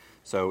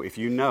So if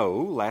you know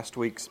last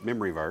week's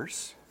memory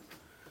verse,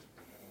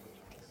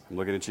 I'm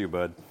looking at you,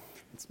 bud.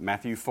 It's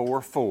Matthew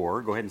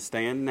 4:4. Go ahead and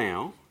stand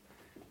now.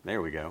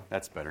 There we go.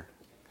 That's better.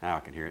 Now I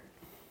can hear it.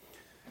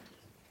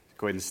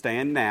 Go ahead and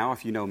stand now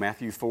if you know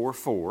Matthew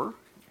 4:4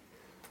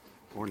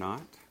 or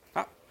not.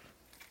 Oh,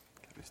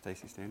 Miss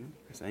Stacy standing.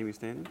 Miss Amy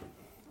standing.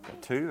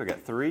 Got 2. I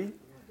got 3.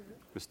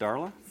 Miss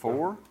Darla,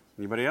 4.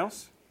 Anybody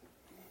else?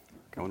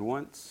 Going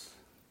once.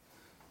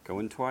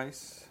 Going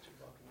twice.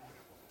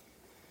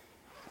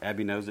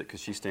 Abby knows it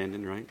because she's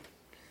standing, right?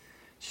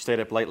 She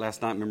stayed up late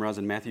last night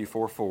memorizing Matthew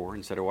 4:4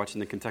 instead of watching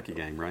the Kentucky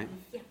game, right?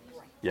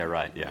 Yeah,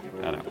 right. Yeah,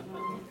 I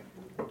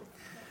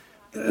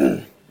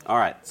know. All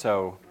right,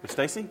 so Miss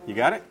Stacy, you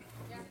got it?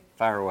 Yeah.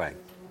 Fire away.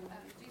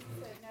 Jesus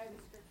said, "No,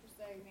 the scriptures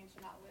say, man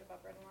shall not live by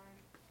bread alone,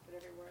 but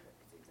every word that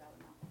proceeds out of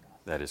the mouth of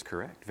God." That is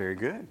correct. Very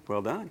good.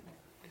 Well done.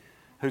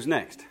 Who's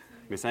next?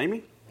 Miss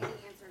Amy? He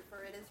answered,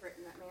 "For it is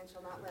written that man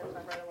shall not live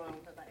by bread alone,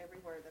 but by every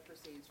word that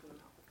proceeds from the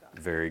mouth of God."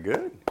 Very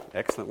good.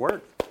 Excellent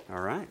work.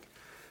 All right.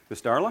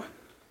 Miss Darla?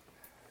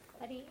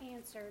 But he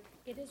answered,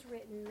 "It is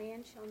written,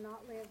 man shall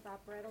not live by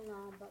bread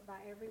alone, but by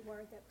every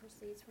word that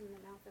proceeds from the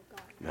mouth of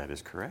God." That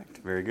is correct.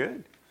 Very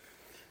good.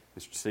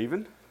 Mr.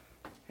 Stephen?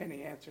 And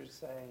he answered,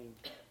 saying,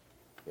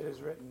 "It is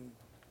written,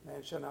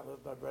 man shall not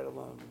live by bread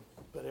alone,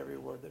 but every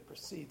word that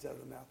proceeds out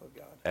of the mouth of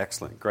God."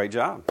 Excellent. Great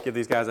job. Give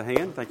these guys a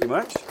hand. Thank you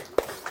much.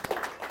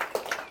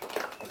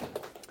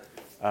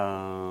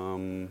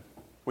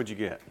 What'd you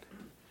get?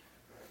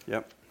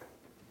 Yep.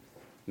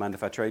 Mind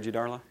if I trade you,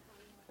 Darla?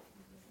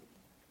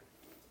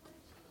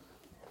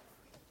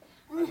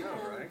 He knows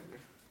I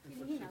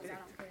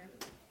don't care.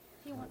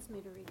 He wants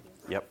me to read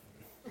this. Yep.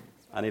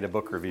 I need a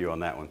book review on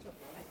that one.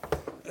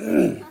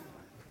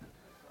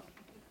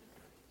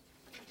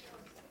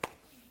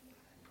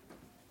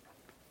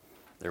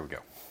 There we go.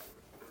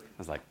 I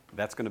was like,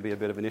 that's going to be a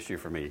bit of an issue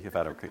for me if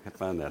I don't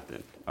find that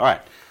then. All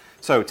right.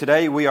 So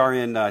today we are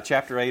in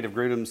Chapter 8 of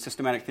Grudem's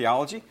Systematic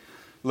Theology,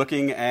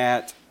 looking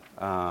at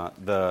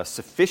the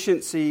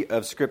sufficiency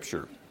of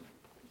Scripture.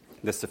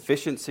 The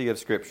sufficiency of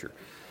Scripture.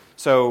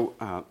 So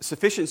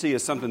sufficiency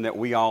is something that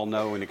we all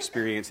know and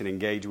experience and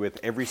engage with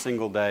every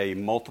single day,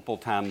 multiple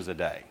times a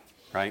day,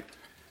 right?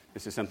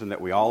 This is something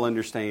that we all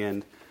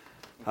understand.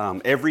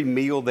 Every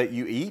meal that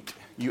you eat,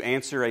 you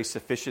answer a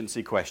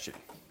sufficiency question.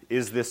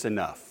 Is this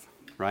enough,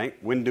 right?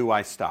 When do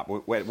I stop?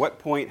 At what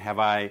point have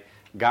I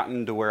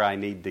gotten to where I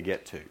need to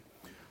get to?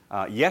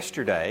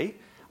 Yesterday,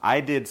 I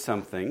did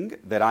something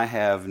that I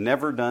have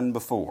never done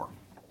before,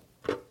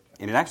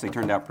 and it actually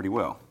turned out pretty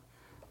well.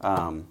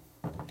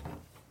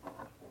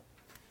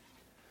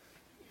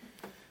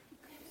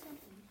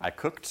 I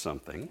cooked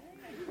something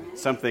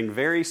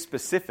very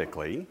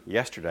specifically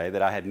yesterday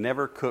that I had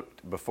never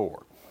cooked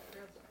before.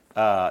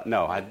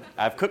 No,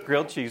 I've cooked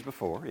grilled cheese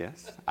before,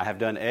 yes. I have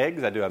done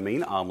eggs. I do a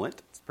mean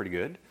omelet. It's pretty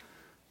good.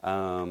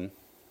 The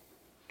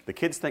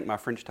kids think my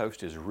French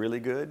toast is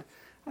really good.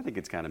 I think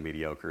it's kind of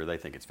mediocre. They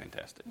think it's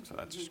fantastic, so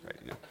that's just great.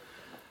 You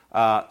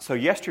know. So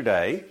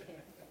yesterday,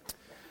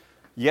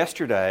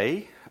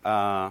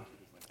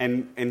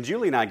 and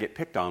Julie and I get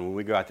picked on when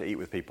we go out to eat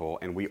with people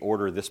and we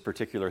order this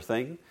particular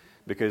thing,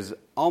 because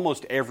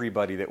almost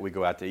everybody that we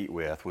go out to eat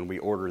with, when we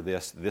order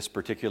this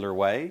particular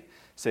way,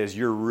 says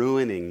you're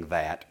ruining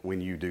that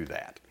when you do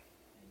that.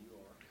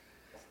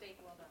 Steak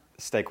well done.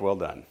 Steak well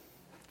done.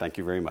 Thank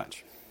you very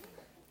much.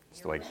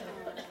 That's the way.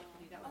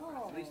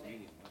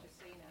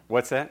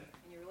 What's that?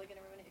 And you're really going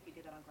to ruin it if you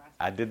did that on grass.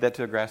 I did that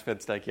to a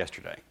grass-fed steak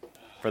yesterday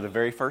for the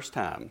very first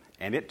time,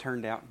 and it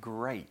turned out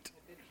great.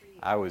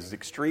 I was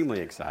extremely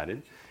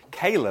excited.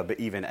 Caleb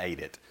even ate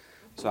it.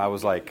 So I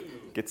was like,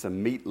 get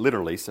some meat,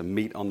 literally some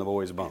meat on the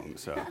boy's bone.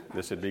 So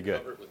this would be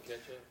good. Cover it with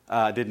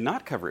ketchup? Did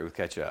not cover it with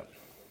ketchup.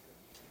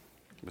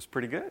 It was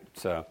pretty good.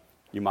 So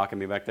you mocking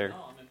me back there?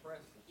 No, I'm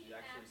impressed. You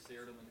actually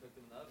seared them and cooked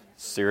them in the oven.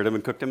 Seared them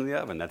and cooked them in the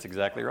oven. That's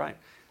exactly right.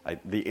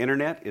 The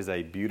internet is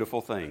a beautiful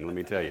thing, let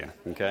me tell you.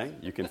 Okay?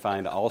 You can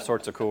find all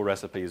sorts of cool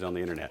recipes on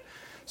the internet.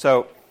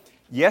 So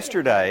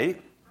yesterday,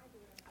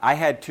 I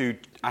had to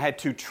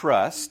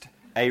trust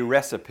a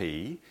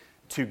recipe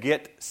to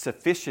get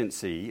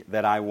sufficiency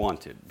that I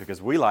wanted,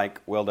 because we like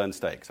well-done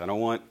steaks. I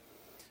don't want,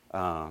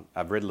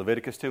 I've read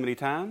Leviticus too many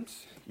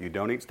times. You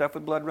don't eat stuff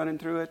with blood running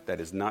through it. That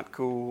is not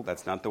cool.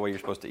 That's not the way you're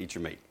supposed to eat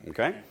your meat,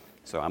 okay?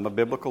 So I'm a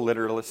biblical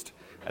literalist.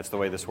 That's the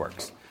way this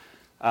works.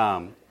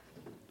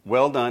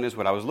 Well done is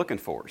what I was looking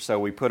for. So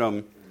we put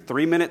them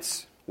 3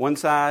 minutes one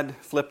side,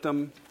 flipped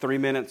them, 3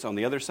 minutes on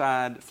the other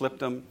side, flipped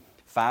them,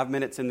 5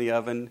 minutes in the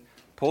oven,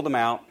 pulled them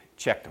out,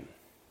 checked them.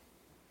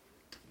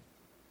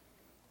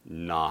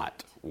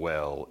 Not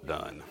well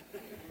done.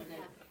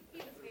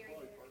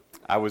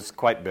 I was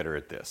quite bitter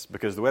at this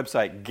because the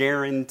website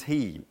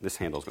guaranteed, this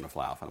handle's going to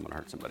fly off and I'm going to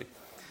hurt somebody.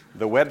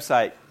 The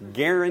website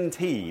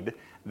guaranteed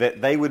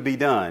that they would be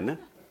done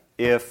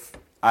if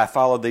I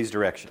followed these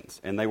directions,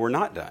 and they were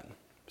not done.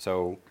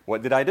 So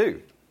what did I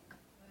do?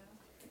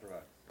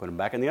 Put them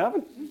back in the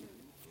oven.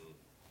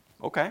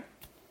 Okay.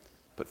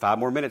 Put 5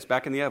 more minutes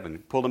back in the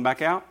oven. Pulled them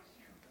back out.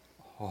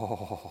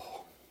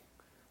 Oh,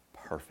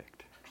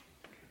 perfect.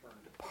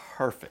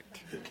 Perfect.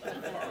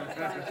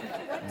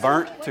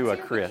 Burnt to a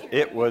crisp.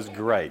 It was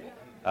great.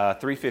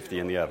 350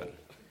 in the oven.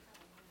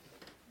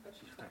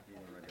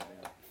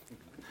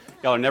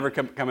 Y'all are never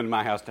coming to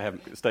my house to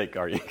have steak,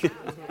 are you?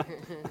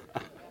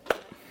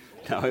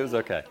 No, it was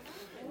okay.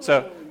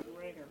 So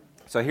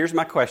here's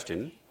my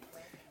question.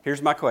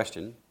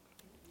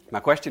 My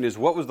question is,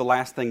 what was the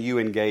last thing you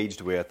engaged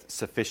with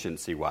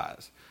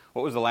sufficiency-wise?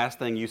 What was the last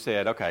thing you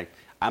said, okay,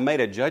 I made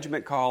a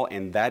judgment call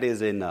and that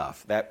is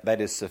enough. That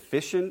is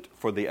sufficient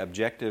for the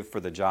objective, for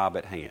the job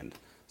at hand.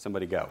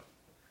 Somebody go.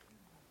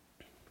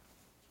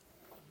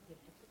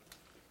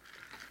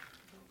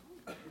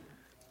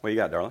 What you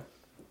got, darling?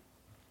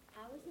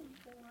 I was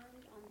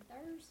informed on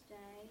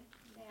Thursday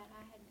that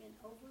I had been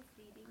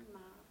overfeeding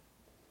my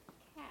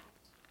cat,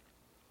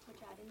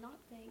 which I did not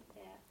think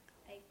that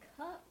a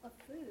cup of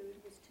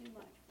food was too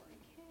much for a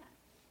cat.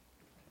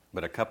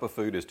 But a cup of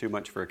food is too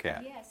much for a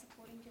cat. Yes,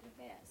 according to the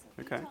vet. So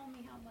he Okay. told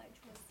me how much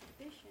was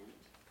sufficient,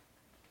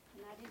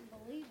 and I didn't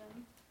believe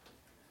him.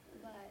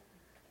 But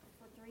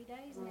for 3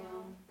 days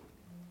now,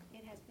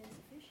 it has been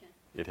sufficient.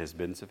 It has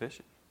been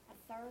sufficient. A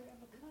third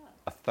of a cup.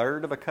 A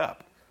third of a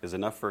cup is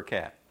enough for a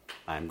cat.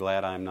 I'm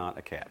glad I'm not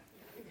a cat,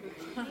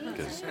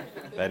 because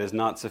that is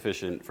not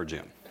sufficient for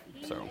Jim.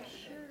 He So,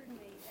 assured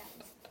me that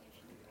was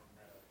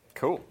sufficient.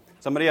 cool.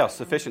 Somebody else,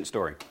 sufficient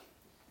story.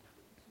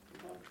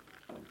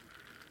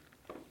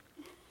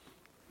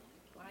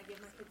 When I give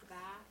my kids a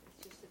bath,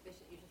 it's just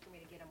sufficient usually for me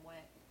to get them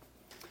wet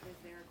because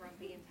they're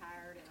grumpy and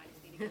tired, and I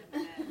just need to get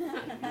them to bed.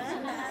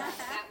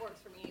 That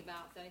works for me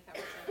about 75%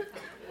 of the time.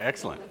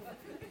 Excellent.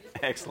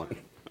 Excellent.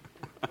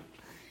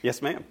 Yes,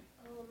 ma'am.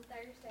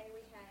 Thursday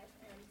we had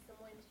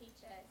someone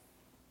teach us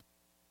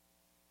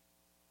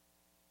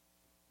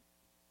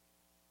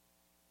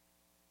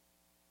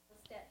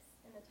steps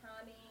and the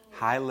timing.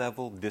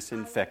 High-level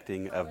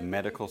disinfecting of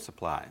medical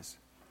supplies.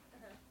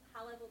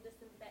 High-level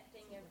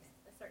disinfecting of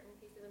a certain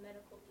piece of the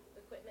medical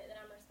equipment that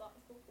I'm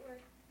responsible for.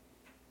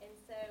 And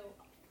so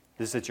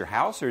Is this at your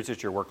house or is it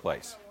at your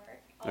workplace? my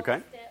work, all Okay.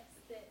 the steps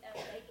that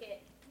make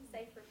it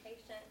safe for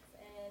patients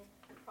and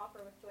proper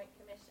with Joint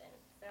Commission.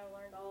 So I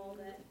learned all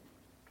the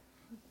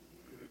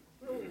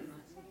rules.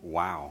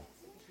 Wow.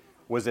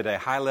 Was it a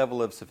high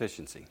level of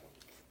sufficiency?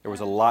 There was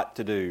a lot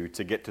to do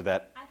to get to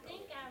that. I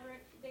think I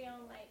wrote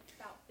down like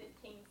about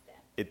 15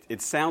 steps.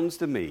 It sounds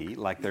to me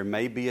like there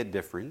may be a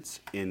difference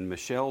in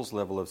Michelle's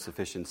level of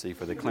sufficiency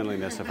for the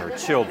cleanliness of her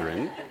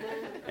children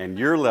and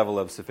your level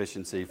of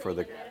sufficiency for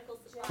the Medical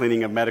supplies.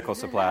 cleaning of medical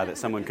supply, that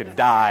someone could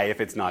die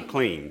if it's not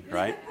clean,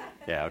 right?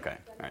 Yeah, okay.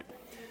 All right.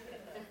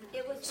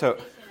 It was So-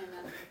 sufficient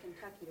enough for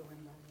Kentucky to win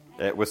by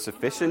one. It was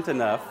sufficient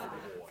enough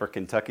for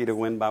Kentucky to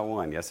win by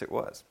 1. Yes, it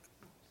was.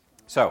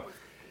 So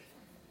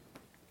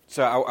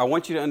I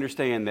want you to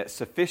understand that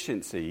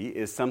sufficiency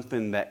is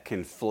something that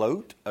can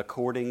float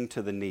according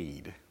to the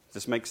need. Does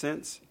this make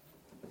sense?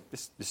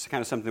 This is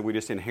kind of something we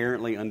just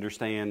inherently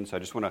understand. So I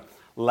just want to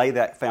lay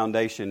that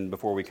foundation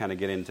before we kind of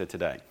get into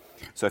today.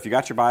 So if you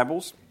got your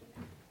Bibles,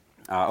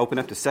 open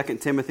up to 2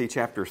 Timothy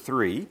chapter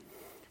 3,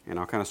 and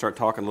I'll kind of start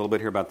talking a little bit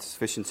here about the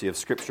sufficiency of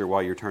Scripture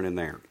while you're turning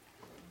there.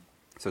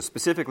 So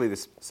specifically,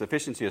 the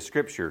sufficiency of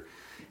Scripture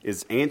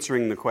is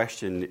answering the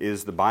question,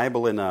 is the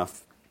Bible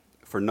enough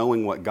for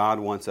knowing what God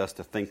wants us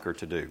to think or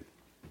to do?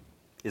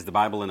 Is the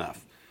Bible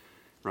enough?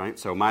 Right?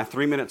 So my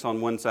 3 minutes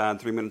on one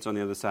side, 3 minutes on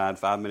the other side,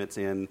 5 minutes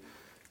in,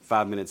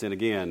 5 minutes in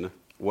again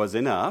was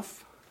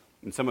enough.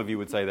 And some of you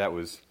would say that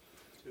was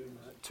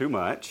too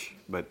much,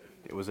 but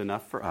it was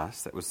enough for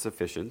us. That was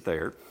sufficient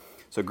there.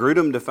 So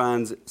Grudem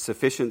defines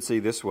sufficiency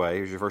this way.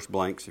 Here's your first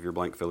blanks of your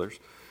blank fillers.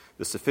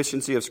 The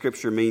sufficiency of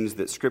Scripture means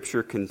that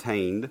Scripture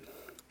contained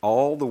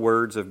all the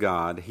words of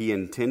God He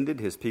intended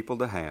His people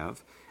to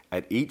have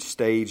at each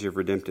stage of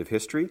redemptive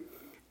history,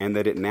 and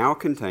that it now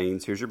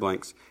contains, here's your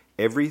blanks,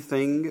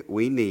 everything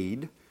we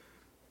need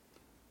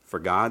for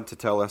God to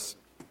tell us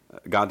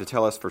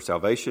for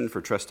salvation, for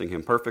trusting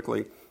Him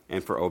perfectly,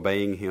 and for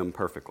obeying Him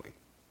perfectly.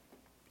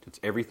 It's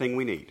everything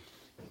we need.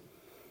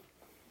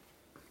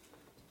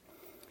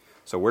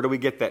 So where do we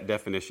get that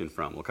definition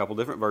from? Well, a couple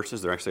different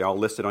verses. They're actually all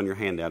listed on your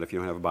handout if you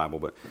don't have a Bible.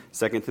 But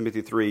 2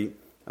 Timothy 3,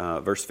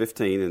 verse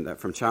 15, and that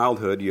from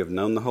childhood you have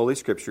known the Holy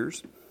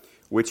Scriptures,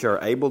 which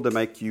are able to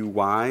make you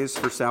wise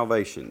for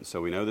salvation.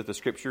 So we know that the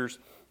Scriptures,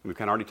 we've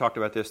kind of already talked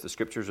about this, the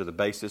Scriptures are the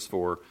basis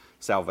for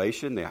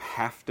salvation. They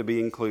have to be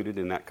included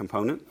in that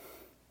component.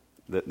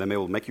 That they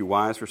will make you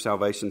wise for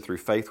salvation through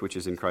faith which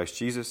is in Christ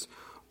Jesus.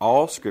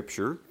 All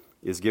Scripture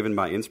is given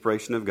by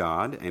inspiration of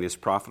God and is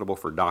profitable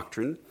for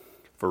doctrine,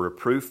 for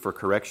reproof, for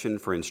correction,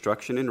 for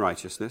instruction in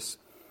righteousness,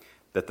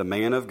 that the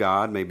man of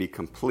God may be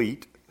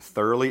complete,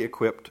 thoroughly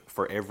equipped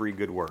for every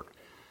good work.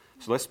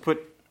 So let's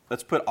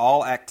put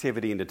all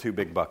activity into two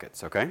big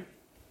buckets, okay?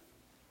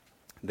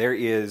 There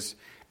is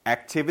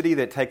activity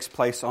that takes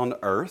place on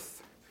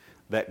earth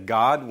that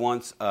God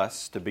wants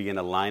us to be in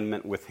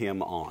alignment with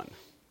Him on.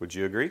 Would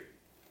you agree?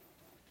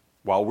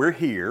 While we're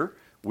here,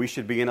 we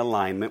should be in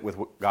alignment with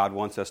what God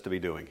wants us to be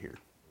doing here.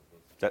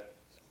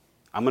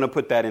 I'm going to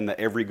put that in the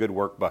every good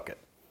work bucket.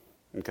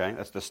 Okay,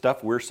 that's the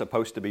stuff we're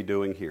supposed to be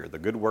doing here, the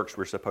good works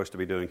we're supposed to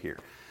be doing here.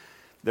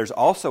 There's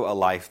also a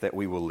life that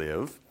we will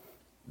live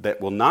that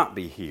will not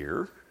be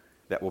here,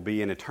 that will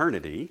be in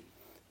eternity,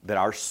 that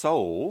our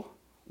soul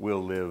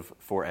will live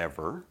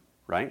forever,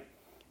 right?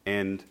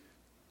 And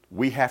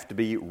we have to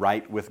be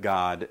right with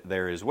God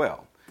there as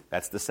well.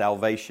 That's the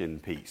salvation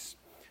piece.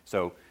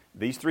 So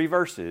these 3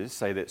 verses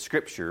say that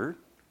Scripture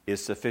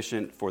is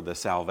sufficient for the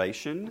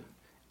salvation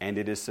and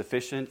it is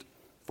sufficient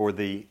for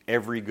the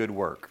every good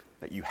work.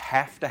 That you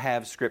have to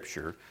have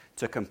Scripture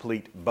to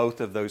complete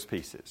both of those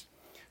pieces.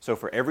 So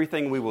for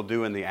everything we will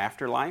do in the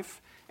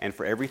afterlife and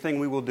for everything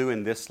we will do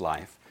in this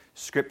life,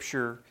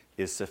 Scripture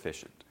is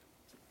sufficient.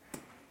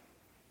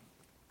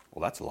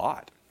 Well, that's a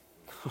lot.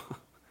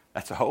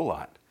 That's a whole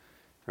lot,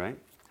 right?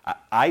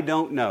 I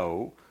don't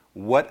know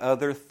what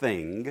other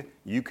thing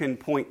you can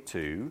point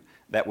to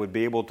that would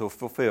be able to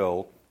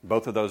fulfill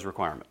both of those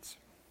requirements.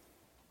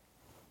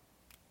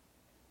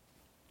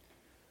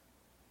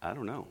 I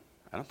don't know.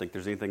 I don't think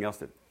there's anything else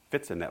that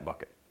fits in that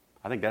bucket.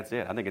 I think that's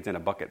it. I think it's in a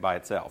bucket by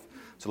itself.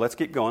 So let's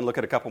keep going. Look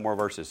at a couple more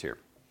verses here.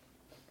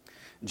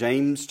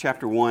 James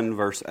chapter 1,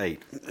 verse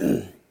 8.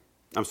 1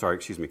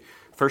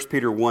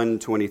 Peter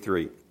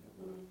 1:23.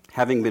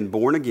 Having been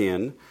born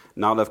again,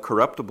 not of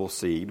corruptible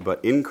seed,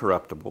 but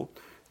incorruptible,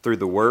 through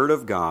the word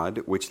of God,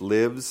 which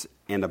lives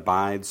and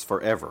abides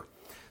forever.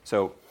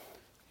 So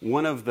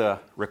one of the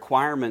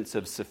requirements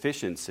of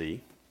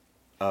sufficiency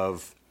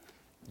of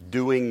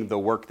doing the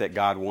work that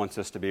God wants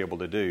us to be able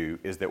to do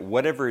is that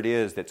whatever it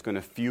is that's going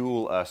to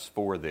fuel us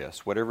for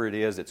this, whatever it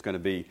is that's going to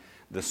be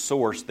the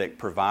source that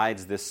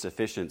provides this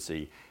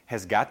sufficiency,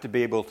 has got to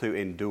be able to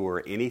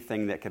endure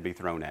anything that can be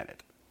thrown at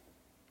it.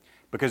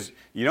 Because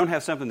you don't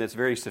have something that's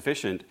very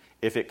sufficient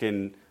if it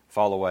can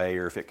fall away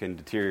or if it can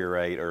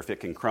deteriorate or if it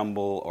can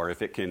crumble or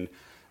if it can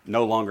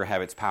no longer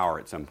have its power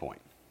at some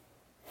point.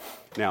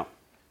 Now,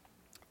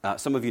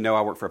 some of you know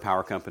I work for a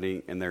power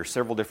company, and there are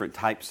several different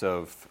types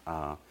of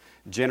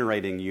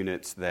generating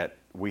units that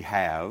we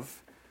have.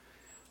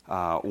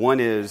 One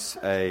is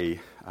a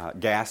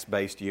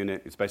gas-based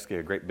unit. It's basically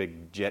a great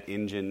big jet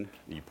engine.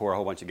 You pour a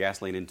whole bunch of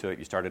gasoline into it,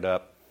 you start it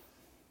up,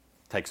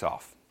 takes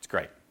off. It's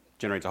great.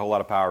 Generates a whole lot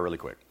of power really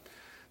quick.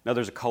 Now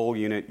there's a coal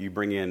unit. You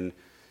bring in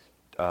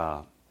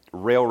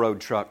railroad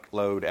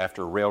truckload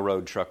after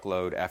railroad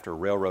truckload after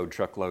railroad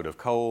truckload of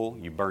coal.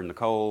 You burn the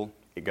coal,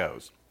 it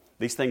goes.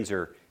 These things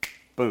are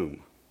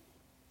boom.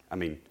 I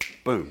mean,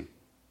 boom.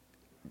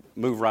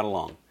 Move right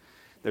along.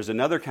 There's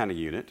another kind of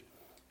unit,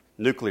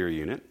 nuclear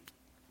unit.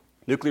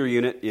 Nuclear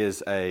unit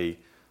is a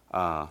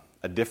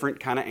different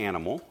kind of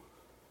animal,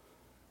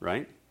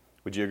 right?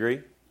 Would you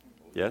agree?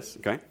 Yes?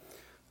 Okay.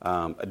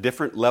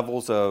 Different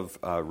levels of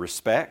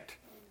respect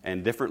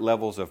and different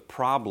levels of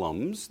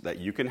problems that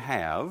you can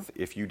have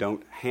if you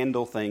don't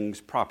handle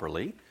things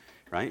properly,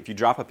 right? If you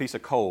drop a piece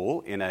of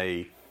coal in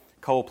a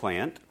coal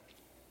plant,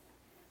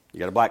 you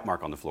got a black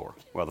mark on the floor.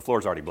 Well, the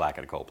floor's already black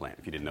at a coal plant,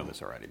 if you didn't know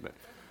this already. But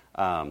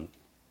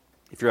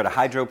if you're at a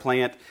hydro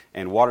plant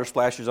and water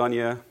splashes on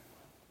you,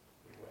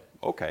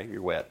 okay,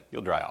 you're wet.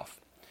 You'll dry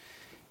off.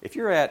 If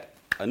you're at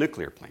a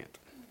nuclear plant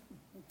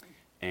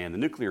and the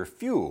nuclear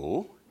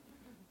fuel,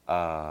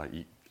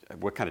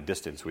 what kind of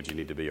distance would you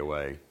need to be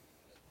away?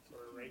 For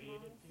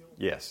irradiated fuel?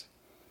 Yes.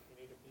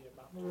 You need to be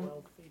about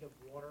 12 feet of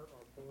water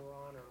or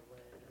boron or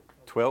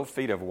lead. 12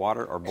 feet of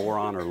water or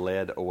boron or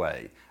lead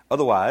away.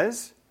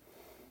 Otherwise,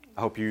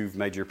 I hope you've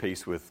made your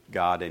peace with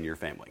God and your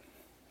family,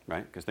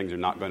 right? Because things are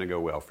not going to go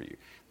well for you.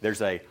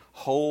 There's a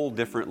whole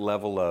different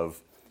level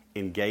of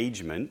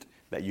engagement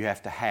that you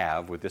have to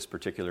have with this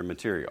particular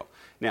material.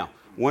 Now,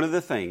 one of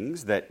the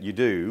things that you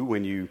do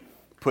when you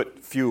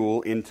put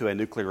fuel into a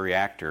nuclear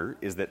reactor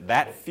is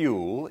that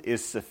fuel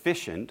is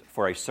sufficient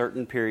for a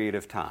certain period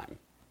of time.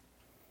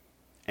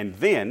 And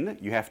then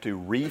you have to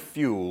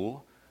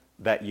refuel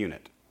that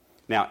unit.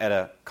 Now, at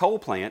a coal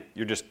plant,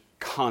 you're just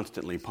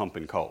constantly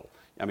pumping coal.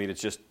 I mean,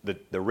 it's just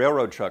the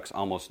railroad trucks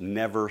almost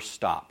never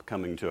stop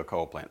coming to a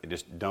coal plant. They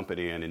just dump it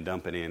in and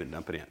dump it in and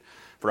dump it in.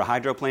 For a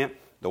hydro plant,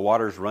 the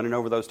water's running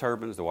over those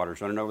turbines.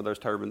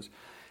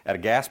 At a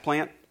gas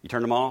plant, you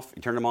turn them off,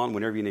 you turn them on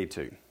whenever you need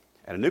to.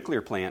 At a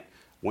nuclear plant,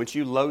 once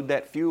you load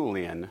that fuel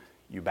in,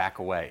 you back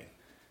away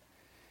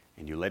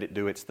and you let it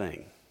do its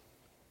thing.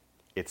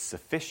 It's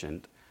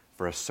sufficient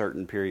for a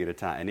certain period of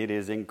time, and it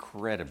is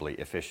incredibly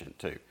efficient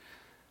too.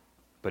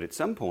 But at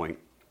some point,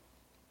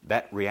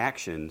 that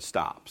reaction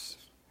stops,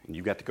 and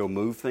you've got to go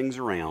move things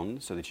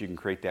around so that you can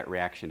create that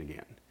reaction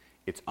again.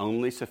 It's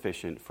only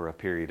sufficient for a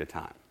period of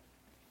time.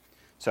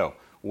 So,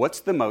 what's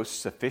the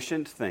most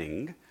sufficient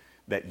thing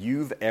that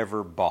you've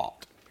ever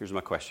bought? Here's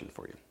my question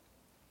for you.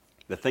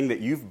 The thing that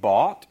you've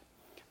bought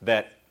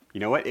that, you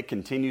know what, it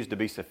continues to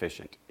be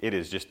sufficient. It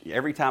is just,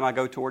 every time I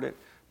go toward it,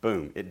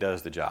 boom, it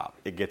does the job.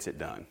 It gets it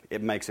done.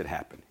 It makes it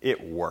happen.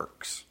 It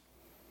works.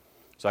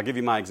 So I'll give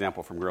you my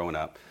example from growing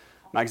up.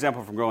 My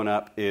example from growing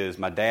up is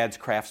my dad's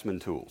Craftsman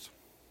tools.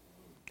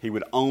 He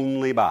would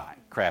only buy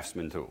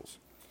Craftsman tools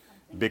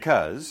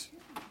because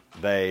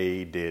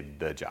they did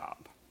the job.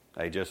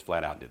 They just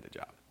flat out did the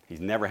job. He's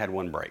never had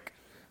one break.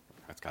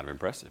 That's kind of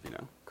impressive,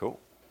 Cool.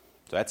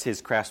 So that's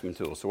his craftsman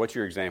tool. So what's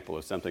your example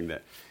of something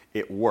that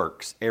it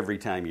works every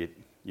time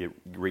you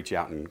reach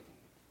out and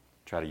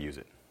try to use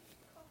it?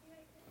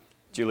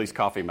 Julie's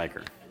coffee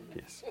maker.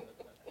 Yes.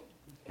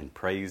 And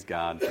praise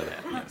God for that.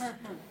 Yes.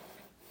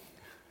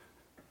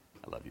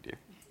 I love you, dear.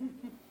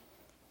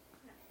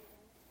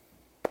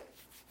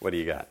 What do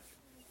you got?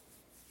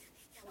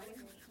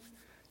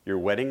 Your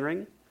wedding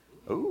ring?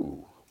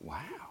 Ooh,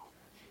 wow.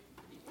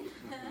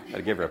 Got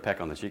to give her a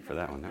peck on the cheek for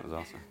that one. That was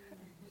awesome.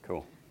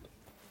 Cool.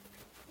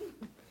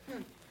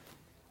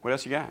 What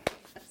else you got?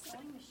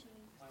 Sewing machine.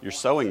 Your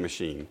sewing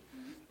machine.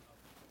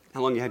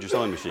 How long you had your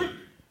sewing machine?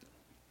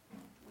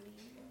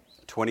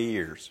 20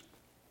 years.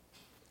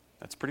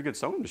 That's a pretty good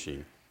sewing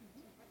machine.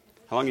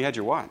 How long you had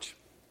your watch?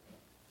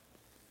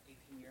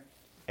 18 years.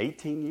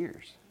 18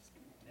 years.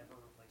 Never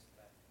replaced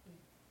the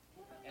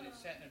battery. And it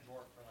sat in a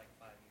drawer for like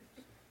 5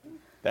 years.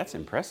 That's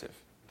impressive.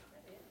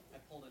 I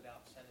pulled it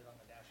out, set it on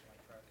the dash of my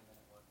truck, and then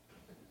it worked.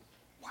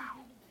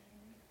 Wow.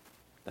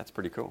 That's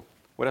pretty cool.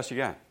 What else you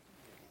got?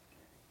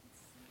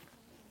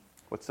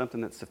 What's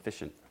something that's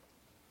sufficient?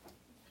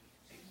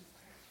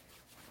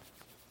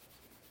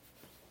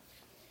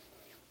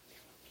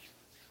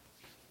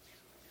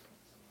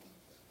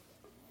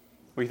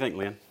 What do you think,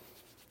 Lynn?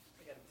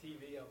 I got a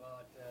TV I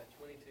bought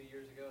 22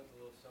 years ago. It's a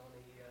little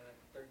Sony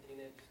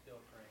 13-inch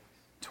still cranks.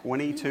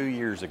 22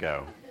 years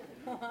ago.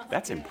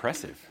 That's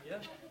impressive. Yeah,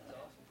 it's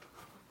awesome.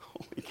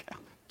 Holy cow.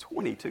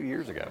 22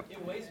 years ago.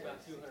 It weighs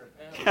about 200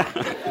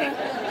 pounds.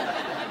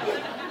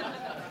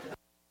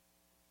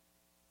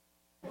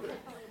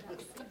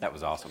 That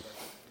was awesome.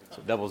 So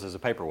it doubles as a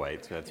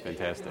paperweight, so that's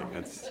fantastic.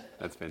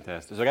 That's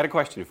fantastic. So I got a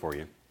question for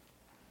you.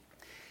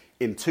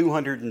 In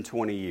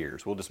 220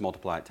 years, we'll just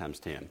multiply it times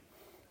 10.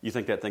 You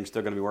think that thing's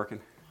still going to be working?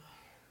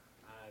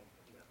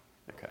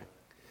 Okay.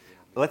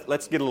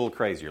 Let's get a little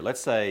crazier. Let's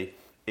say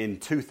in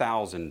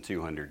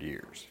 2,200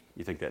 years,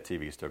 you think that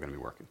TV is still going to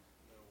be working?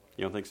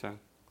 You don't think so?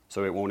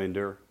 So it won't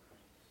endure?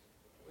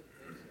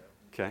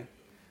 Okay.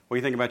 What do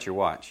you think about your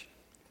watch?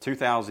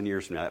 2,000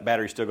 years from now, that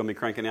battery's still going to be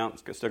cranking out?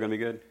 It's still going to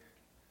be good?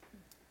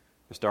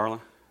 Miss Darla,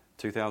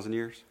 2,000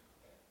 years?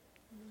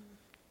 I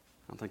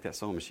don't think that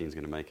sewing machine's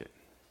going to make it.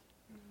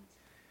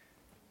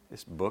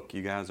 This book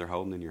you guys are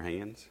holding in your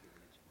hands,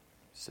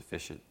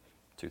 sufficient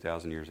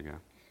 2,000 years ago.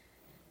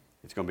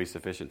 It's going to be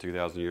sufficient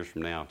 2,000 years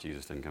from now if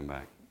Jesus didn't come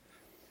back.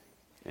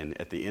 And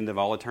at the end of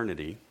all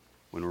eternity,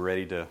 when we're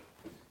ready to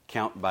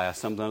count by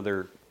some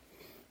other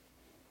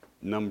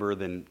number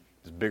than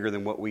is bigger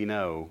than what we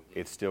know,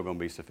 it's still going to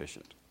be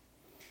sufficient.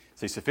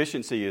 See,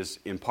 sufficiency is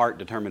in part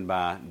determined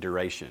by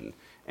duration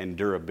and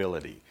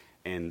durability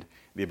and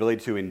the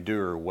ability to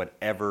endure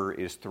whatever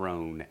is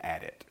thrown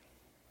at it.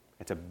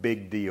 It's a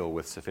big deal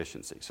with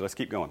sufficiency. So let's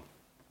keep going.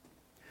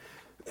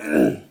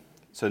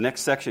 So the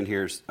next section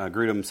here,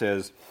 Grudem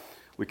says,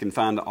 we can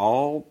find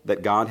all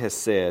that God has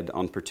said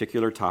on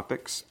particular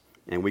topics,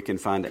 and we can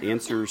find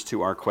answers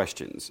to our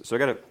questions. So I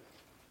got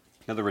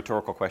another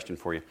rhetorical question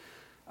for you.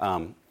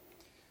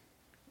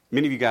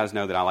 Many of you guys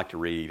know that I like to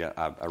read.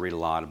 I read a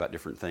lot about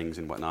different things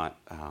and whatnot.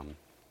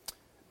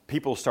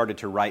 People started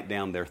to write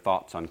down their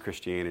thoughts on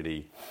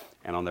Christianity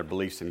and on their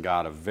beliefs in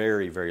God a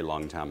very, very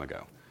long time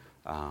ago.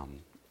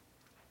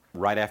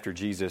 Right after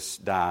Jesus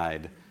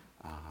died,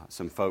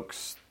 some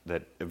folks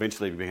that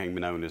eventually became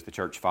known as the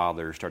Church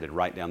Fathers started to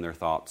write down their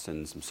thoughts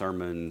and some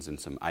sermons and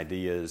some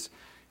ideas,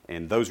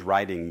 and those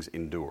writings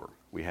endure.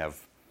 We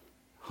have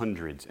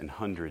hundreds and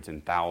hundreds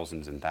and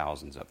thousands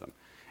of them,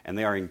 and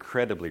they are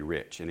incredibly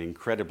rich and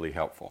incredibly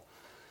helpful.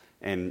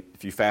 And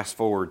if you fast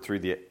forward through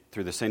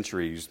the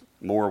centuries,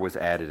 more was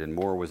added and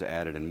more was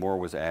added and more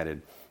was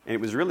added, and it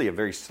was really a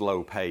very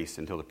slow pace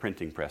until the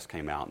printing press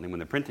came out. And then when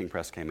the printing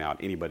press came out,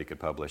 anybody could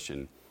publish,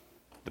 and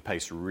the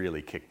pace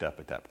really kicked up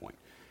at that point.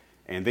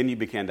 And then you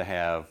began to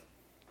have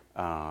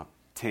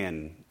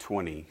 10,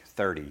 20,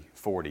 30,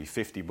 40,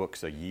 50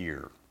 books a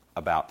year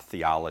about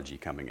theology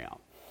coming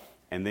out.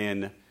 And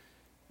then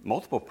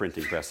multiple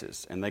printing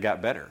presses, and they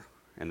got better,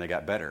 and they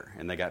got better,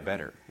 and they got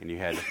better. And you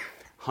had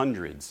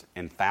hundreds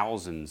and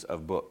thousands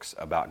of books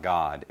about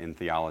God and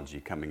theology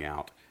coming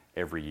out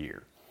every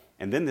year.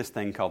 And then this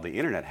thing called the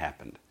internet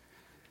happened,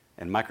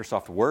 and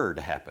Microsoft Word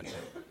happened,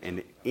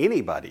 and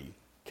anybody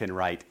can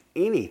write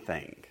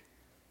anything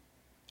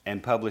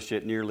and publish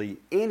it nearly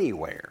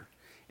anywhere.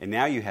 And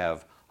now you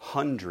have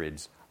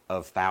hundreds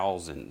of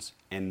thousands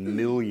and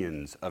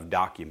millions of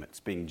documents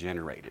being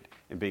generated.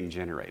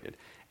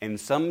 And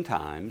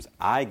sometimes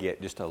I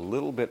get just a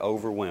little bit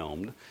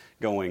overwhelmed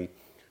going,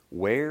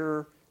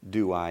 where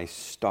do I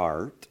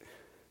start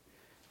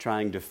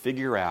trying to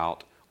figure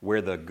out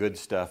where the good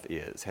stuff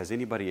is? Has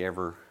anybody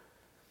ever,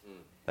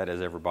 that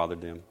has ever bothered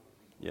them?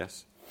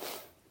 Yes?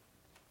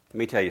 Let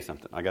me tell you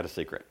something. I got a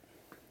secret.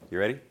 You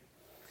ready?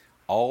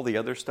 All the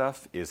other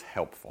stuff is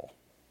helpful.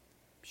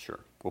 Sure.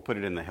 We'll put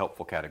it in the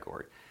helpful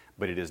category.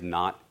 But it is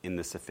not in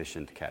the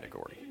sufficient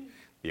category.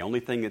 The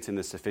only thing that's in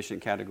the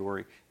sufficient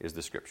category is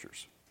the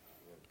Scriptures.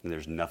 And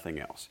there's nothing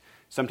else.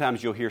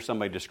 Sometimes you'll hear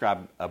somebody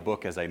describe a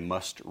book as a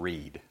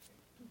must-read.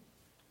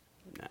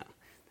 No.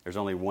 There's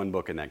only one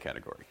book in that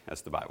category.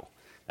 That's the Bible.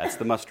 That's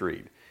the must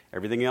read.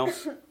 Everything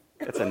else,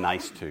 that's a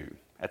nice to.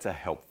 That's a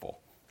helpful.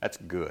 That's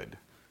good.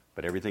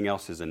 But everything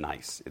else is a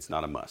nice. It's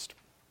not a must.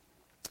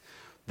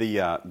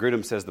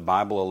 Grudem says the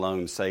Bible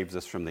alone saves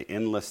us from the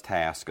endless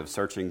task of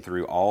searching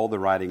through all the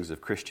writings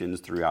of Christians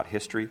throughout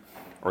history,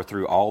 or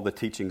through all the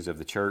teachings of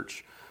the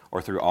church,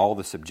 or through all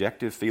the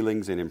subjective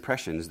feelings and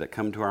impressions that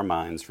come to our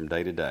minds from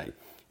day to day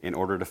in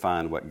order to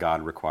find what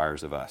God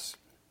requires of us.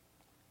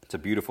 It's a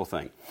beautiful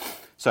thing.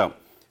 So,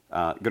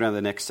 go down to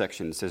the next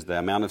section. It says the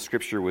amount of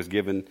Scripture was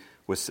given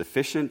was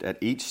sufficient at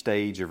each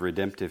stage of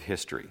redemptive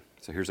history.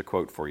 So here's a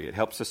quote for you. It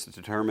helps us to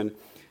determine,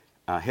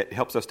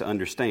 helps us to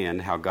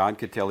understand how God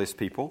could tell His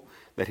people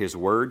that His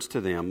words to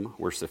them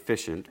were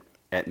sufficient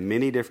at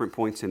many different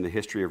points in the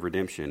history of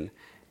redemption,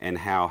 and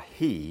how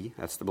He,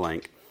 that's the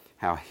blank,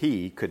 how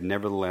He could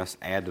nevertheless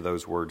add to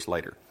those words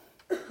later.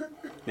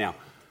 Now,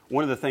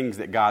 one of the things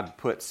that God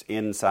puts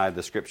inside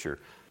the Scripture,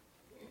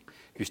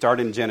 if you start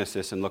in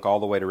Genesis and look all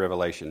the way to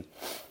Revelation,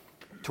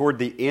 toward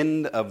the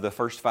end of the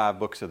first 5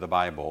 books of the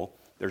Bible,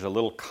 there's a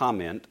little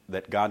comment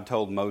that God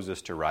told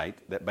Moses to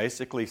write that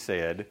basically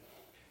said,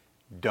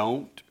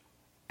 don't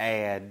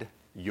add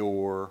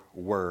your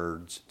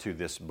words to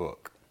this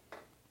book.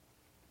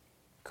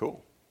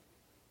 Cool.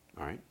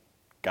 All right.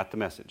 Got the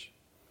message.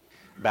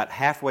 About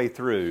halfway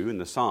through in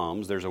the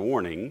Psalms, there's a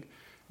warning,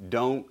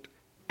 don't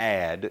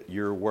add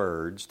your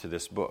words to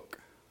this book.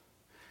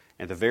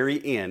 At the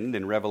very end,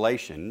 in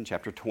Revelation,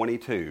 chapter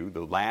 22,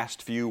 the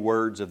last few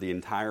words of the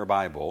entire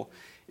Bible,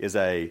 is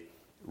a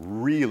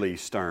really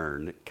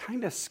stern,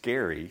 kind of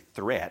scary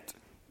threat,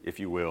 if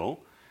you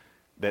will,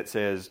 that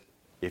says,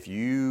 if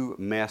you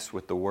mess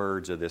with the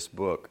words of this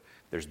book,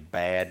 there's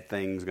bad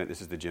things,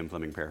 this is the Jim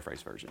Fleming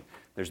paraphrase version,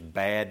 there's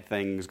bad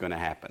things going to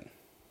happen.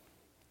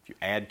 If you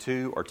add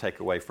to or take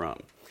away from.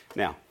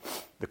 Now,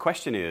 the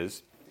question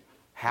is,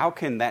 how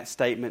can that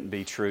statement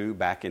be true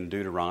back in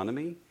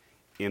Deuteronomy,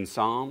 in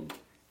Psalm,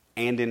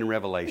 and in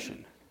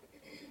Revelation?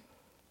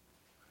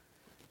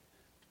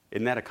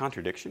 Isn't that a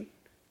contradiction?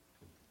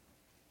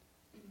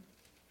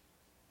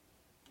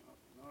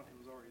 Not if it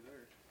was already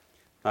there.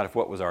 Not if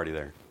what was already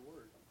there?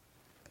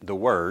 The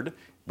Word,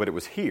 but it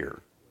was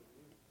here.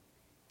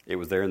 It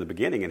was there in the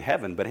beginning in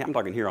heaven, but I'm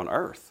talking here on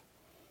earth.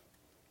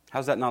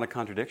 How's that not a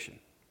contradiction?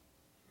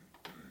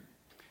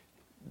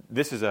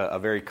 This is a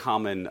very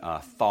common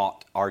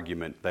thought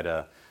argument that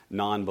a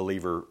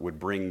non-believer would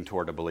bring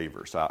toward a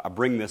believer. So I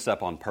bring this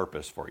up on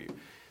purpose for you.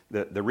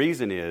 The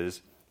reason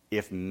is,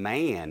 if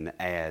man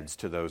adds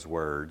to those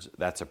words,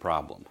 that's a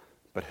problem.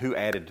 But who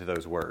added to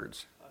those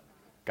words?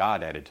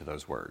 God added to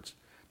those words.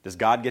 Does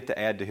God get to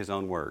add to His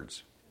own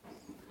words?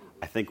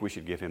 I think we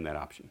should give Him that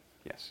option.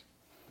 Yes.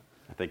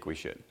 I think we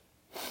should.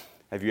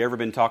 Have you ever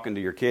been talking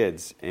to your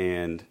kids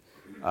and,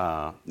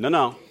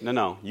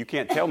 no, you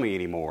can't tell me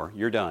anymore.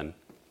 You're done.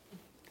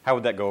 How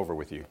would that go over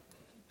with you?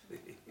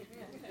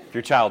 If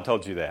your child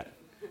told you that.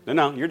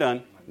 No, you're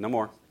done. No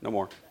more.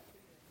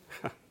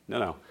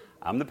 No.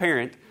 I'm the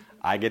parent.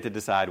 I get to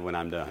decide when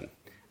I'm done.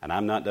 And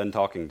I'm not done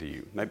talking to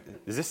you.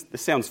 This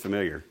sounds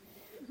familiar.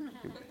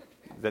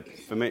 Is that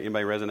familiar?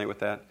 Anybody resonate with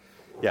that?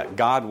 Yeah,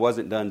 God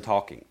wasn't done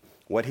talking.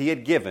 What He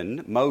had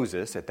given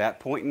Moses at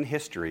that point in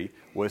history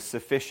was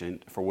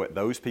sufficient for what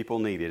those people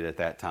needed at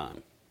that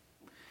time.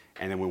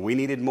 And then when we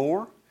needed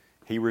more,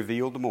 He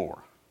revealed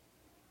more.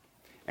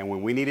 And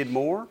when we needed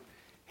more,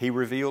 He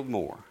revealed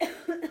more.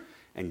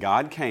 And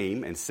God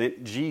came and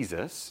sent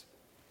Jesus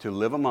to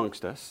live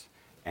amongst us,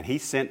 and He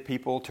sent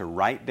people to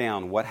write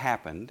down what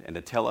happened and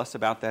to tell us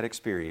about that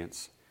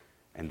experience,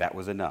 and that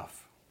was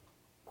enough.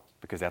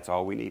 Because that's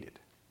all we needed.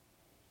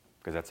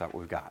 Because that's all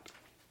we've got.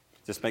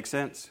 Does this make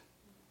sense?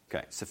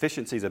 Okay,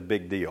 sufficiency is a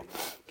big deal.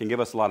 It can give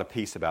us a lot of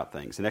peace about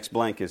things. The next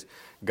blank is,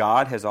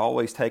 God has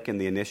always taken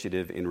the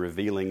initiative in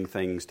revealing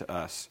things to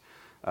us.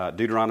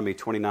 Deuteronomy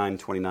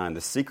 29:29,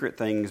 the secret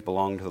things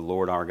belong to the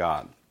Lord our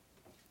God.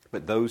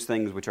 But those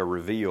things which are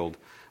revealed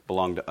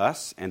belong to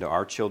us and to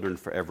our children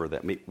forever,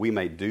 that we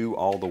may do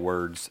all the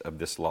words of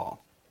this law.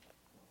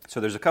 So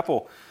there's a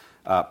couple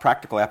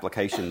practical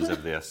applications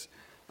of this.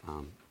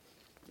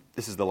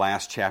 This is the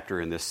last chapter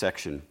in this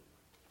section.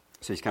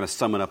 So he's kind of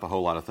summing up a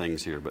whole lot of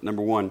things here. But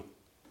number one,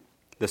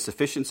 the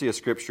sufficiency of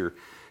Scripture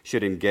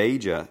should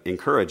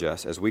encourage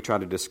us as we try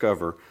to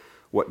discover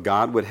what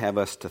God would have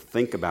us to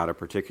think about a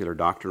particular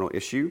doctrinal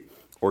issue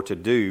or to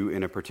do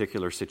in a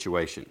particular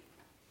situation.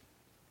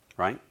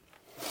 Right?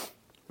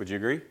 Would you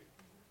agree?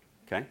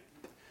 Okay.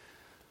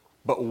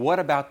 But what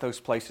about those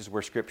places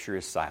where Scripture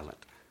is silent?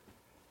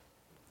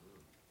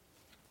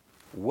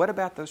 What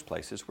about those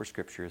places where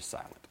Scripture is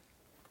silent?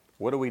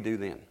 What do we do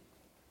then?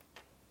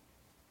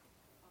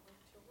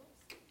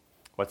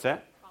 What's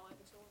that? Follow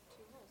the two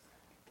rules.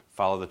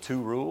 Follow the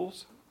 2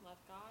 rules? Love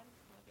God,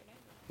 love your neighbor.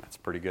 That's a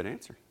pretty good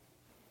answer.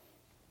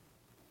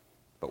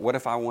 But what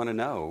if I want to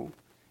know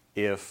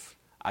if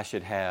I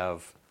should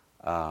have,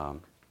 I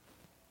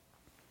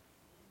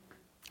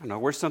don't know,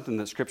 where's something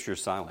that Scripture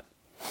is silent?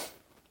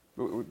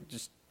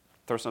 Just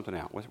throw something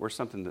out. Where's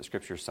something that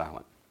Scripture is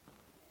silent?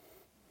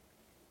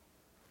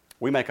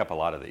 We make up a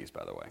lot of these,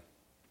 by the way.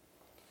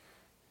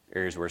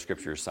 Areas where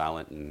Scripture is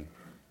silent and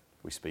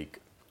we speak.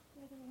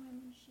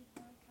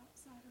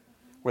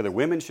 Whether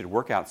women should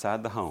work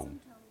outside the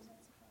home.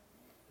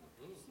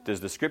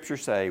 Does the Scripture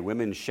say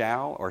women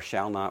shall or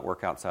shall not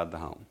work outside the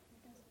home?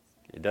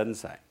 It doesn't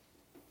say.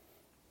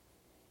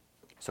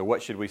 So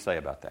what should we say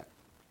about that?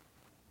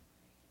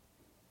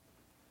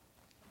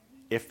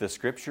 If the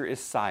Scripture is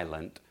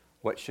silent,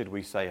 what should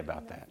we say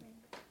about that?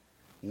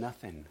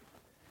 Nothing.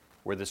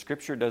 Where the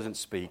Scripture doesn't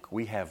speak,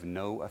 we have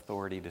no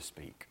authority to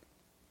speak.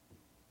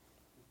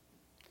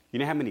 You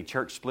know how many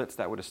church splits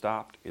that would have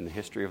stopped in the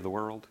history of the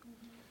world?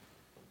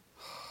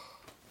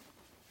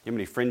 You know how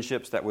many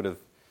friendships that would have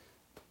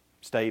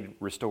stayed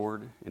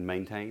restored and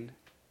maintained?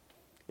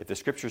 If the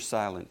Scripture's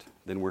silent,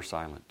 then we're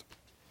silent.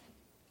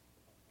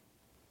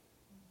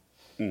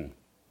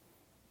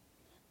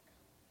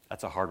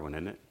 That's a hard one,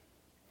 isn't it?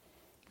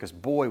 Because,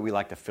 boy, we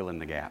like to fill in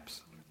the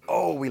gaps.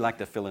 Oh, we like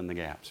to fill in the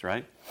gaps,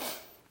 right?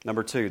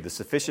 Number 2, the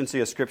sufficiency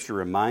of Scripture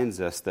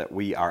reminds us that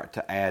we are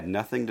to add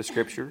nothing to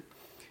Scripture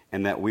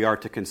and that we are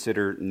to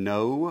consider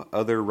no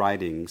other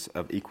writings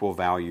of equal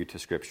value to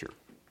Scripture.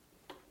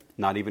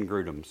 Not even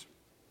Grudem's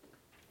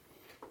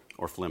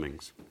or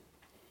Fleming's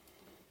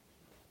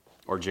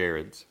or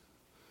Jared's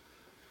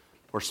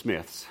or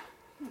Smith's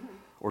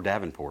or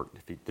Davenport.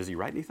 Does he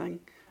write anything?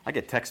 I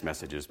get text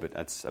messages, but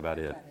that's about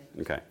it.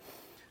 Okay.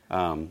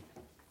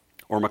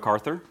 Or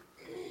MacArthur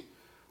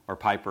or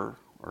Piper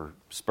or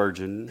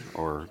Spurgeon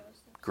or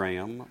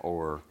Graham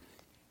or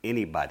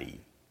anybody.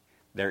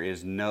 There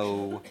is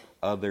no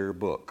other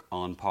book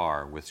on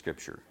par with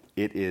Scripture.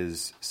 It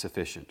is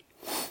sufficient.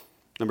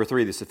 Number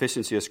 3, the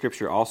sufficiency of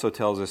Scripture also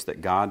tells us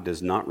that God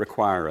does not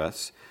require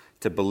us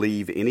to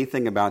believe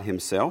anything about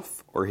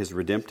Himself or His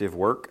redemptive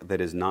work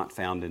that is not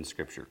found in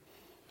Scripture.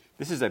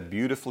 This is a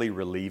beautifully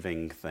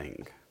relieving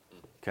thing.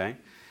 Okay?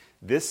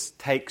 This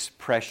takes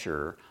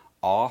pressure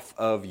off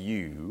of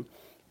you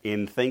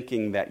in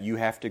thinking that you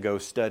have to go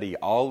study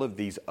all of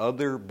these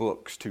other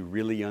books to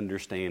really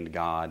understand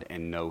God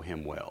and know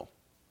Him well.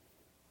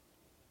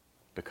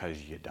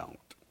 Because you don't.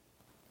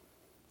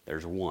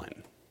 There's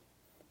one.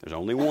 There's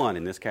only one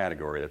in this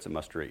category that's a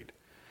must-read.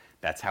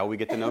 That's how we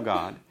get to know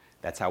God.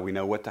 That's how we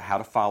know how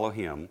to follow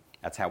Him.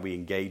 That's how we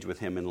engage with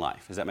Him in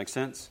life. Does that make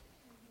sense?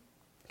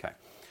 Okay.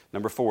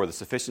 Number 4, the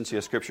sufficiency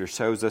of Scripture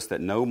shows us that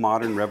no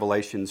modern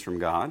revelations from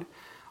God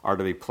are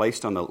to be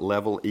placed on a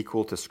level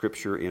equal to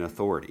Scripture in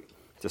authority.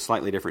 It's a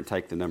slightly different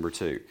take than number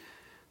 2.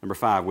 Number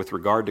 5, with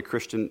regard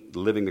to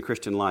living the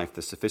Christian life,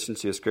 the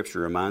sufficiency of Scripture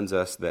reminds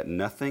us that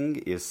nothing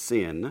is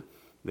sin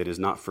that is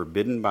not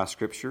forbidden by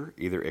Scripture,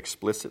 either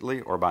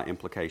explicitly or by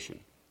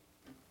implication.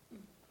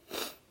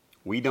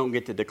 We don't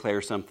get to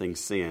declare something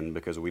sin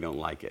because we don't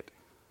like it.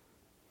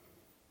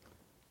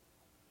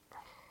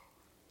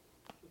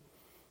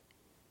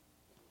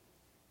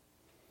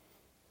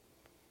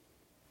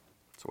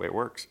 That's the way it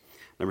works.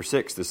 Number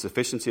 6, the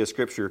sufficiency of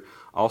Scripture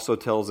also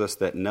tells us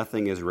that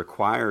nothing is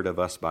required of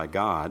us by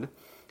God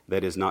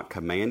that is not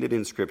commanded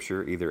in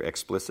Scripture, either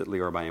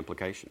explicitly or by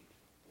implication.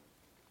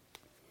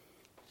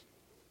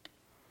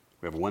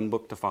 We have one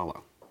book to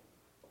follow.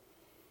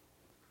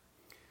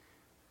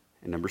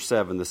 And number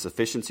 7, the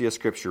sufficiency of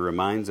Scripture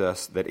reminds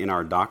us that in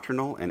our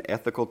doctrinal and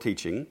ethical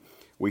teaching,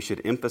 we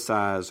should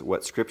emphasize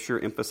what Scripture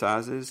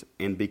emphasizes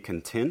and be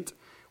content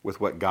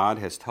with what God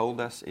has told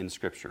us in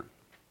Scripture.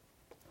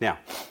 Now,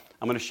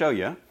 I'm going to show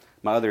you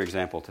my other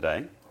example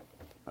today.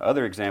 My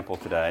other example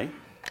today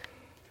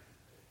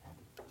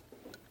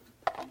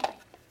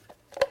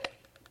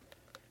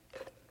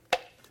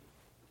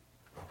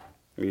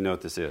you know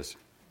what this is?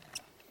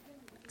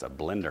 It's a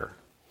blender.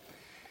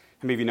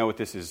 How many of you know what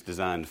this is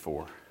designed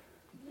for?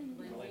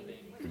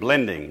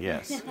 Blending,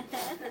 yes.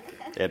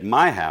 At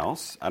my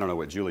house, I don't know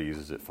what Julie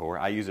uses it for.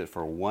 I use it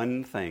for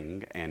one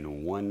thing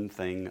and one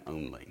thing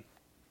only.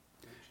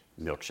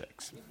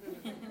 Milkshakes.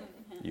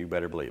 You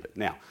better believe it.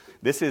 Now,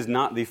 this is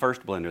not the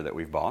first blender that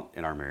we've bought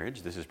in our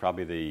marriage. This is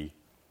probably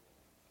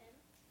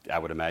I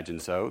would imagine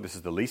so. This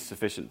is the least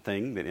sufficient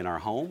thing that in our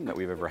home that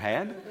we've ever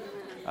had.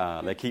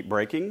 They keep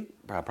breaking,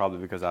 probably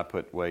because I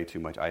put way too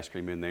much ice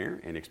cream in there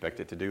and expect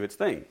it to do its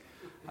thing.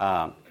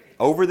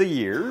 Over the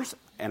years,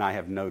 and I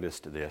have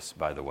noticed this,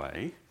 by the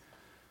way,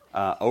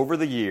 over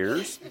the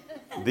years,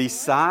 the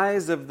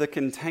size of the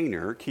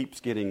container keeps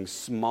getting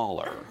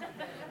smaller.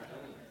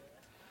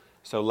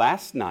 So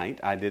last night,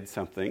 I did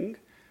something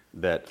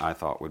that I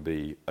thought would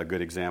be a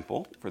good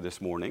example for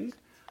this morning.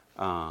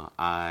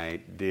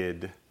 I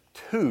did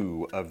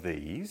 2 of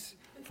these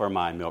for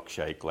my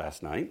milkshake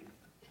last night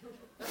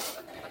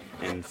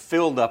and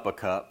filled up a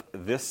cup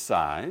this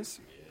size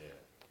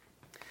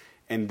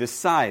and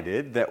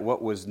decided that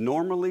what was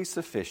normally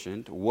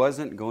sufficient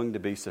wasn't going to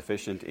be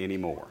sufficient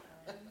anymore.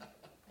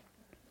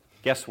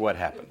 Guess what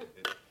happened?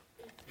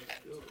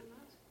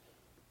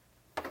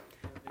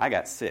 I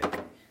got sick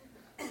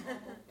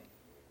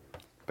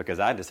because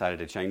I decided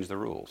to change the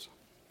rules.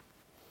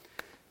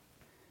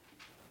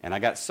 And I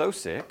got so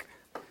sick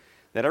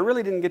that I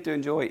really didn't get to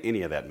enjoy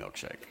any of that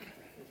milkshake.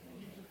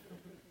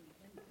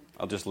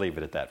 I'll just leave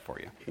it at that for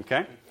you.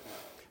 Okay?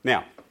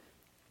 Now,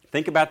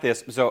 think about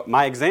this. So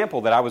my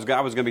example that I was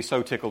going to be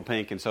so tickled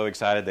pink and so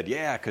excited that,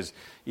 because,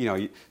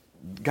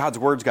 God's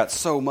Word's got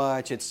so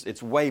much. It's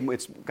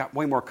got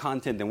way more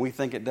content than we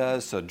think it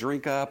does, so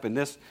drink up and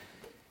this.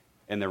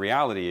 And the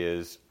reality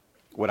is,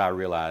 what I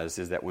realize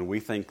is that when we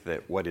think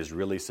that what is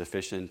really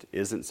sufficient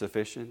isn't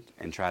sufficient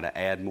and try to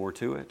add more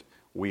to it,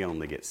 we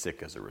only get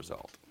sick as a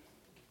result.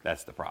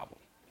 That's the problem.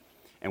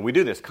 And we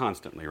do this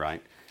constantly,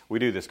 right? We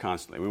do this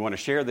constantly. We want to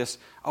share this.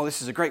 Oh,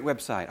 this is a great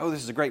website. Oh,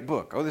 this is a great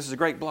book. Oh, this is a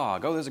great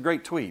blog. Oh, this is a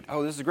great tweet.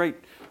 Oh, this is a great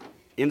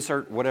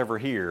insert whatever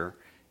here.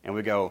 And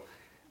we go,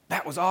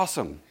 that was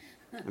awesome.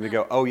 And we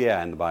go, oh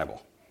yeah, in the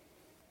Bible.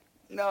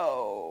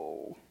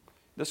 No.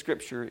 The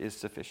Scripture is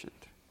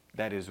sufficient.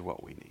 That is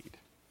what we need.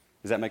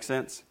 Does that make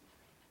sense?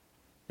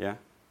 Yeah?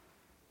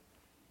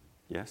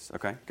 Yes?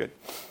 Okay, good.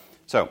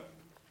 So,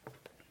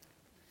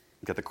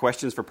 got the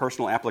questions for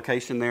personal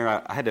application there.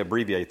 I had to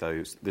abbreviate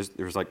those.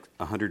 There was like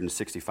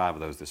 165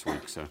 of those this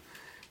week, so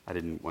I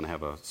didn't want to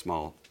have a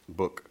small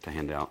book to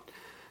hand out.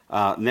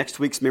 Next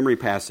week's memory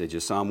passage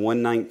is Psalm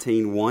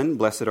 119:1.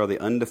 Blessed are the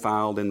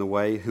undefiled in the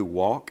way who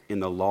walk in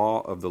the law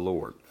of the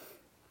Lord.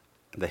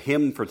 The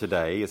hymn for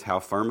today is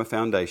How Firm a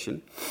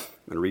Foundation.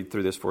 I'm going to read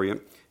through this for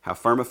you. How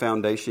firm a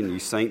foundation, ye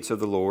saints of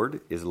the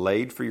Lord, is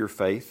laid for your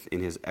faith in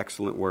his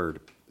excellent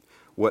word.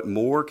 What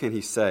more can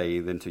he say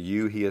than to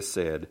you he has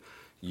said,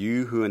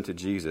 you who unto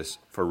Jesus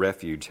for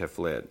refuge have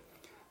fled?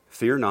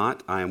 Fear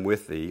not, I am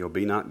with thee, O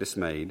be not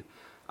dismayed.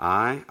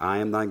 I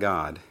am thy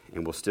God,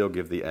 and will still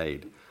give thee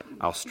aid.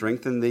 I'll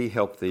strengthen thee,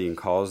 help thee, and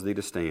cause thee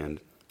to stand,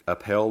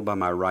 upheld by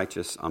my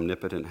righteous,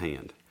 omnipotent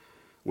hand.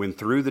 When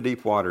through the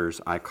deep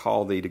waters I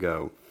call thee to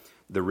go,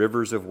 the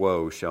rivers of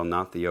woe shall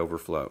not thee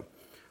overflow.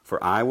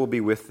 For I will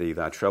be with thee,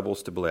 thy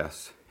troubles to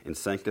bless, and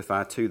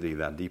sanctify to thee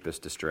thy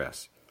deepest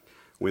distress.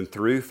 When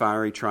through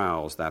fiery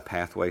trials thy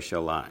pathway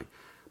shall lie,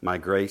 my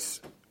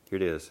grace, here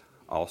it is,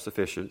 all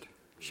sufficient,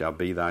 shall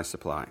be thy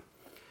supply.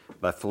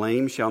 Thy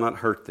flame shall not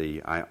hurt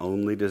thee, I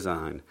only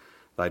design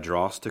thy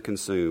dross to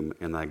consume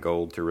and thy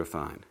gold to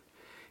refine.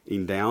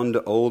 E'en down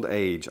to old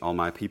age all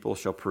my people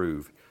shall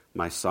prove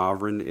my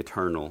sovereign,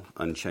 eternal,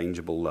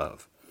 unchangeable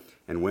love.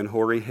 And when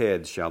hoary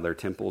heads shall their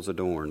temples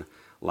adorn,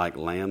 like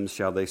lambs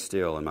shall they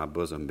still in my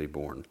bosom be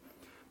born.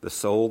 The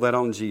soul that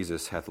on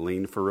Jesus hath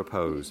leaned for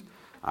repose,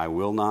 I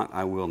will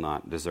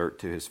not desert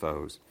to his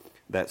foes.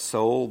 That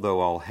soul, though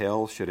all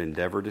hell should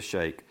endeavor to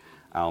shake,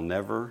 I'll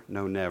never,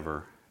 no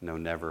never, no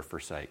never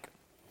forsake.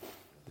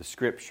 The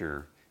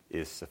Scripture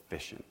is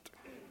sufficient.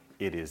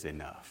 It is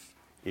enough.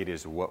 It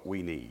is what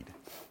we need.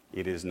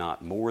 It is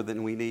not more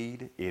than we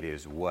need. It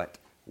is what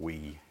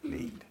we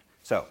need.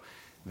 So,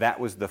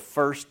 that was the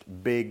first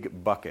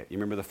big bucket. You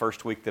remember the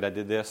first week that I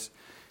did this?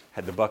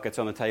 Had the buckets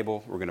on the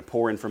table. We're going to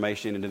pour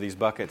information into these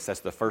buckets. That's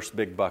the first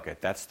big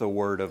bucket. That's the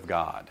Word of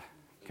God.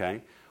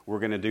 Okay? We're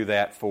going to do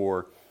that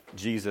for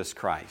Jesus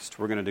Christ.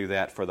 We're going to do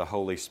that for the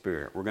Holy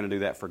Spirit. We're going to do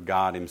that for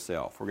God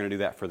Himself. We're going to do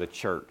that for the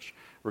church.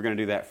 We're going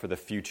to do that for the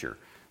future.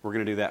 We're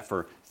going to do that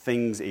for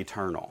things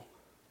eternal.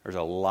 There's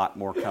a lot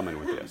more coming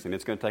with this, and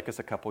it's going to take us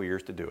a couple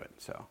years to do it,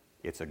 so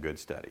it's a good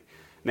study.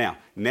 Now,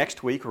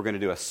 next week we're going to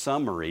do a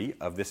summary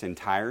of this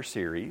entire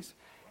series,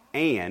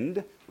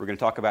 and we're going to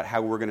talk about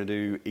how we're going to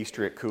do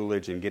Easter at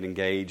Coolidge and get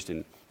engaged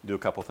and do a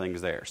couple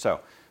things there.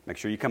 So make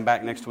sure you come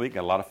back next week.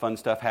 Got a lot of fun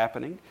stuff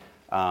happening.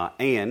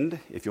 And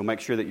if you'll make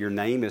sure that your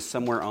name is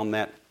somewhere on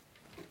that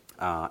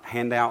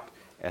handout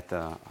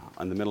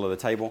in the middle of the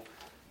table,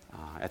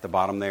 at the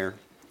bottom there.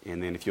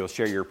 And then if you'll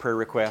share your prayer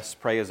requests,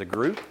 pray as a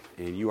group,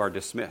 and you are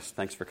dismissed.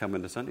 Thanks for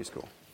coming to Sunday school.